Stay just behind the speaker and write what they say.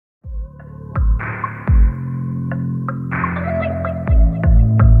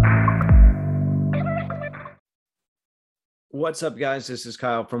What's up, guys? This is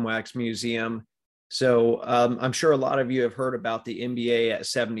Kyle from Wax Museum. I'm sure a lot of you have heard about the NBA at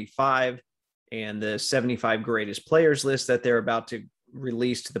 75 and the 75 greatest players list that they're about to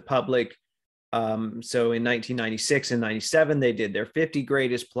release to the public. So in 1996 and 97, they did their 50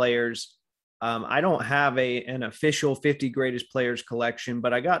 greatest players. I don't have an official 50 greatest players collection,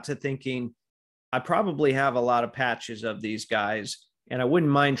 but I got to thinking I probably have a lot of patches of these guys, and I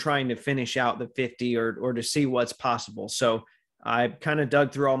wouldn't mind trying to finish out the 50 or to see what's possible. So I kind of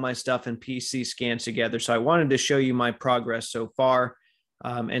dug through all my stuff and PC scans together. So I wanted to show you my progress so far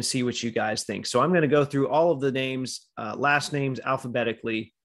and see what you guys think. So I'm going to go through all of the names, last names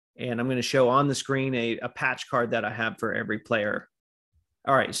alphabetically, and I'm going to show on the screen a patch card that I have for every player.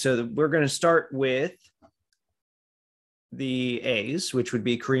 All right, so we're going to start with the A's, which would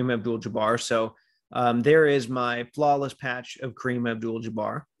be Kareem Abdul-Jabbar. So there is my flawless patch of Kareem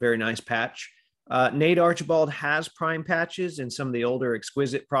Abdul-Jabbar. Very nice patch. Nate Archibald has prime patches in some of the older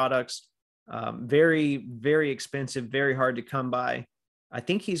exquisite products. Very, very expensive, very hard to come by. I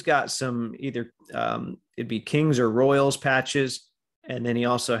think he's got some either it'd be Kings or Royals patches. And then he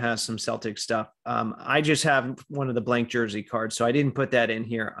also has some Celtic stuff. I just have one of the blank jersey cards, so I didn't put that in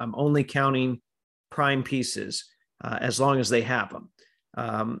here. I'm only counting prime pieces as long as they have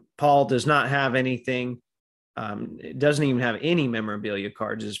them. Paul does not have anything. It doesn't even have any memorabilia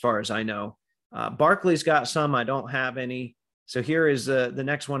cards as far as I know. Barkley's got some. I don't have any. So here is the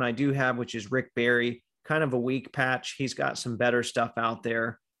next one I do have, which is Rick Barry. Kind of a weak patch. He's got some better stuff out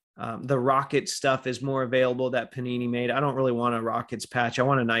there. The Rockets stuff is more available that Panini made. I don't really want a Rockets patch. I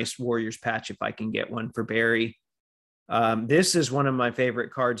want a nice Warriors patch if I can get one for Barry. This is one of my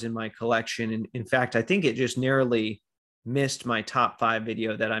favorite cards in my collection. And in fact, I think it just narrowly missed my top 5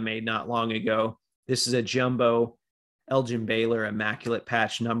 video that I made not long ago. This is a jumbo Elgin Baylor Immaculate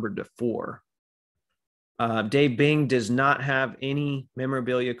patch numbered to 4. Dave Bing does not have any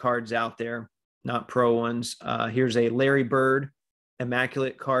memorabilia cards out there, not pro ones. Here's a Larry Bird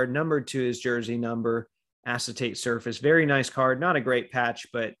Immaculate card numbered to his jersey number, acetate surface. Very nice card. Not a great patch,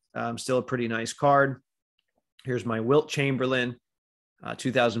 but still a pretty nice card. Here's my Wilt Chamberlain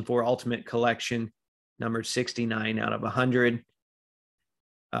 2004 Ultimate Collection, numbered 69 out of 100.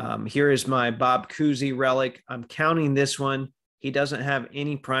 Here is my Bob Cousy relic. I'm counting this one. He doesn't have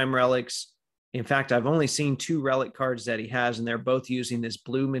any prime relics. In fact, I've only seen 2 relic cards that he has, and they're both using this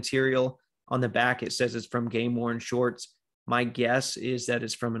blue material. On the back, it says it's from Game Worn Shorts. My guess is that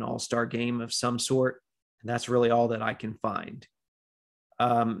it's from an all-star game of some sort, and that's really all that I can find.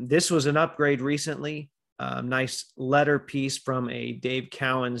 This was an upgrade recently. Nice letter piece from a Dave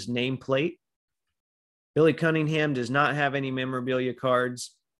Cowens nameplate. Billy Cunningham does not have any memorabilia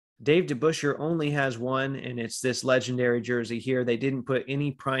cards. Dave DeBusschere only has one, and it's this legendary jersey here. They didn't put any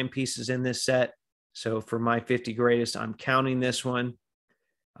prime pieces in this set, so for my 50 greatest, I'm counting this one.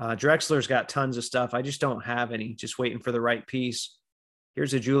 Drexler's got tons of stuff. I just don't have any, just waiting for the right piece.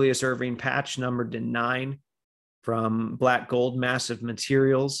 Here's a Julius Erving patch numbered to 9 from Black Gold Massive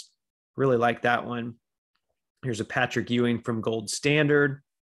Materials. Really like that one. Here's a Patrick Ewing from Gold Standard.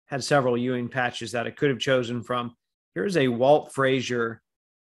 Had several Ewing patches that I could have chosen from. Here's a Walt Frazier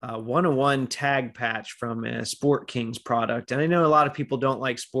 101 tag patch from a Sport Kings product. And I know a lot of people don't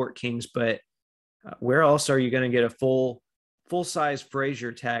like Sport Kings, but where else are you going to get a full-size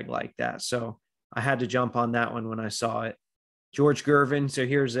Frazier tag like that? So I had to jump on that one when I saw it. George Gervin. So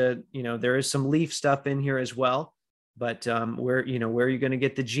here's there is some Leaf stuff in here as well, but where are you going to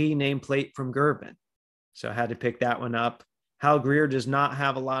get the G nameplate from Gervin? So I had to pick that one up. Hal Greer does not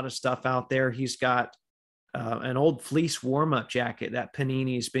have a lot of stuff out there. He's got an old fleece warm-up jacket that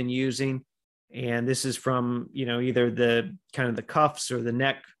Panini's been using. And this is from, either the kind of the cuffs or the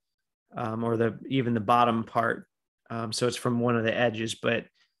neck or even the bottom part. So it's from one of the edges, but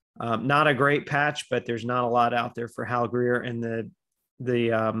not a great patch, but there's not a lot out there for Hal Greer. And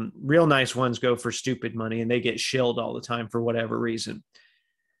the real nice ones go for stupid money, and they get shilled all the time for whatever reason.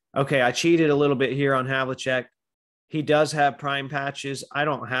 Okay, I cheated a little bit here on Havlicek. He does have prime patches. I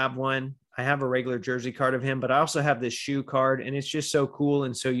don't have one. I have a regular jersey card of him, but I also have this shoe card, and it's just so cool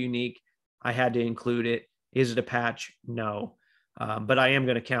and so unique. I had to include it. Is it a patch? No, but I am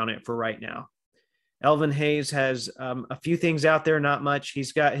going to count it for right now. Elvin Hayes has a few things out there, not much.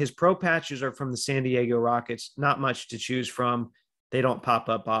 He's got his pro patches are from the San Diego Rockets, not much to choose from. They don't pop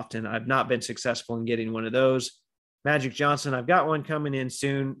up often. I've not been successful in getting one of those. Magic Johnson, I've got one coming in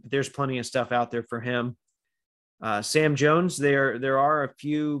soon. There's plenty of stuff out there for him. Sam Jones, there are a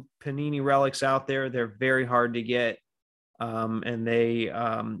few Panini relics out there. They're very hard to get, and they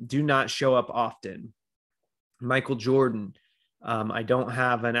do not show up often. Michael Jordan, I don't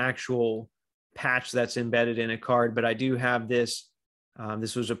have an actual patch that's embedded in a card, but I do have this.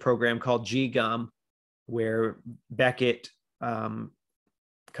 This was a program called G-Gum where Beckett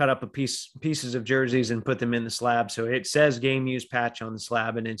cut up pieces of jerseys and put them in the slab. So it says game use patch on the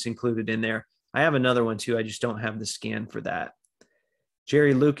slab and it's included in there. I have another one too. I just don't have the scan for that.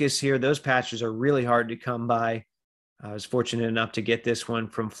 Jerry Lucas here. Those patches are really hard to come by. I was fortunate enough to get this one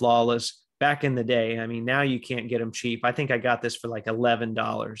from Flawless back in the day. I mean, now you can't get them cheap. I think I got this for like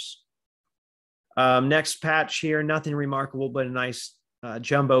 $11. Next patch here, nothing remarkable, but a nice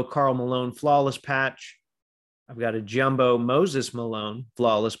jumbo Karl Malone Flawless patch. I've got a jumbo Moses Malone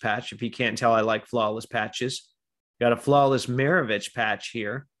Flawless patch. If you can't tell, I like Flawless patches. Got a Flawless Maravich patch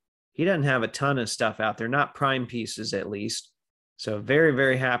here. He doesn't have a ton of stuff out there, not prime pieces at least. So very,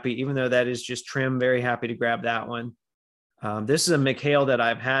 very happy, even though that is just trim, very happy to grab that one. This is a McHale that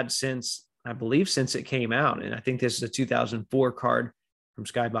I've had since, I believe, since it came out. And I think this is a 2004 card from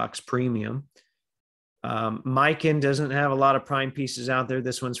Skybox Premium. Mikan doesn't have a lot of prime pieces out there.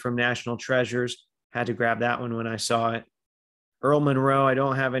 This one's from National Treasures. Had to grab that one when I saw it. Earl Monroe, I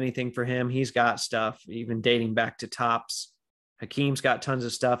don't have anything for him. He's got stuff, even dating back to Topps. Hakeem's got tons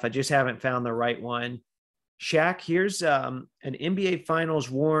of stuff. I just haven't found the right one. Shaq, here's an NBA Finals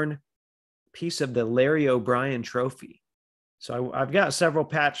worn piece of the Larry O'Brien trophy. So I've got several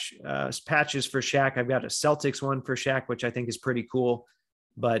patches for Shaq. I've got a Celtics one for Shaq, which I think is pretty cool,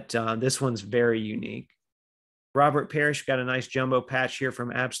 but this one's very unique. Robert Parrish got a nice jumbo patch here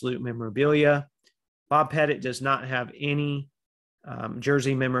from Absolute Memorabilia. Bob Pettit does not have any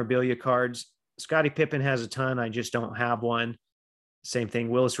jersey memorabilia cards. Scottie Pippen has a ton. I just don't have one. Same thing.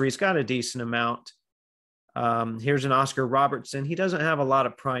 Willis Reed's got a decent amount. Here's an Oscar Robertson. He doesn't have a lot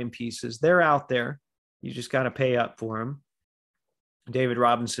of prime pieces. They're out there. You just got to pay up for them. David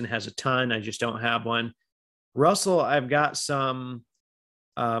Robinson has a ton. I just don't have one. Russell, I've got some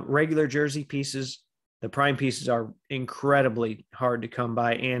regular jersey pieces. The prime pieces are incredibly hard to come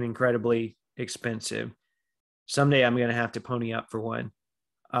by and incredibly expensive. Someday I'm going to have to pony up for one.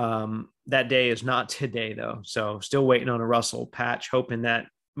 That day is not today, though. So still waiting on a Russell patch, hoping that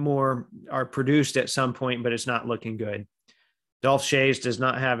more are produced at some point, but it's not looking good. Dolph Schayes does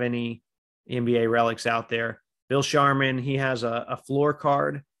not have any NBA relics out there. Bill Sharman, he has a floor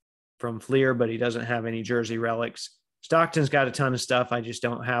card from Fleer, but he doesn't have any jersey relics. Stockton's got a ton of stuff. I just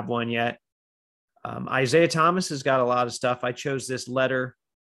don't have one yet. Isaiah Thomas has got a lot of stuff. I chose this letter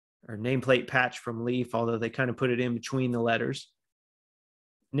or nameplate patch from Leaf, although they kind of put it in between the letters.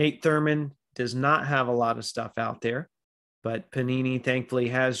 Nate Thurman does not have a lot of stuff out there, but Panini thankfully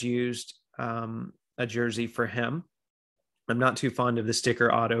has used a jersey for him. I'm not too fond of the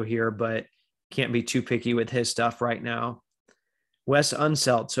sticker auto here, but can't be too picky with his stuff right now. Wes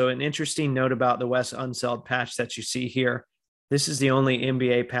Unseld. So an interesting note about the Wes Unseld patch that you see here. This is the only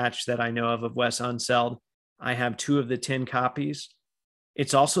NBA patch that I know of Wes Unseld. I have 2 of the 10 copies.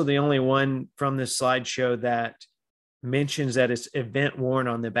 It's also the only one from this slideshow that mentions that it's event worn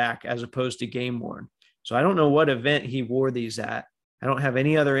on the back as opposed to game worn. So I don't know what event he wore these at. I don't have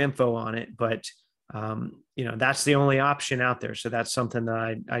any other info on it, but that's the only option out there. So that's something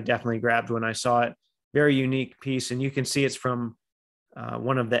that I definitely grabbed when I saw it. Very unique piece. And you can see it's from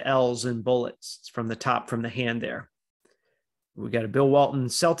one of the L's and bullets. It's from the top, from the hand there. We got a Bill Walton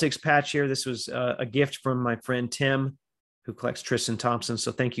Celtics patch here. This was a gift from my friend Tim, who collects Tristan Thompson.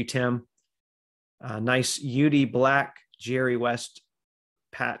 So thank you, Tim. Nice UD Black Jerry West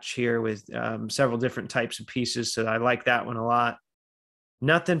patch here with several different types of pieces. So I like that one a lot.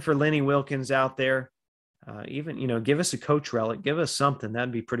 Nothing for Lenny Wilkins out there. Give us a coach relic. Give us something.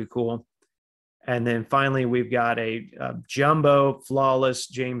 That'd be pretty cool. And then finally, we've got a jumbo flawless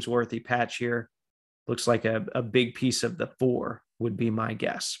James Worthy patch here. Looks like a big piece of the 4 would be my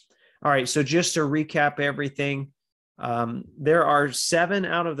guess. All right, so just to recap everything, there are 7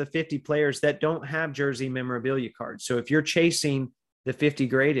 out of the 50 players that don't have jersey memorabilia cards. So if you're chasing the 50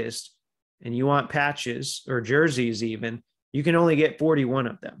 greatest and you want patches or jerseys even, you can only get 41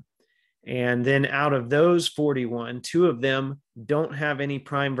 of them. And then out of those 41, 2 of them don't have any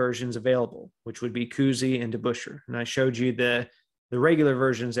prime versions available, which would be Kuzi and DeBusschere. And I showed you the regular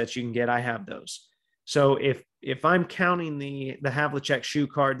versions that you can get. I have those. So if I'm counting the Havlicek shoe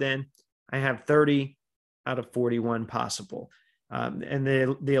card, then I have 30 out of 41 possible. And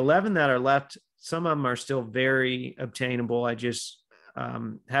the 11 that are left, some of them are still very obtainable. I just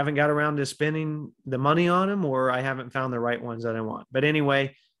haven't got around to spending the money on them, or I haven't found the right ones that I want. But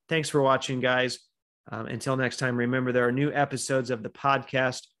anyway, thanks for watching, guys. Until next time, remember there are new episodes of the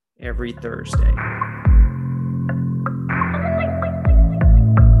podcast every Thursday.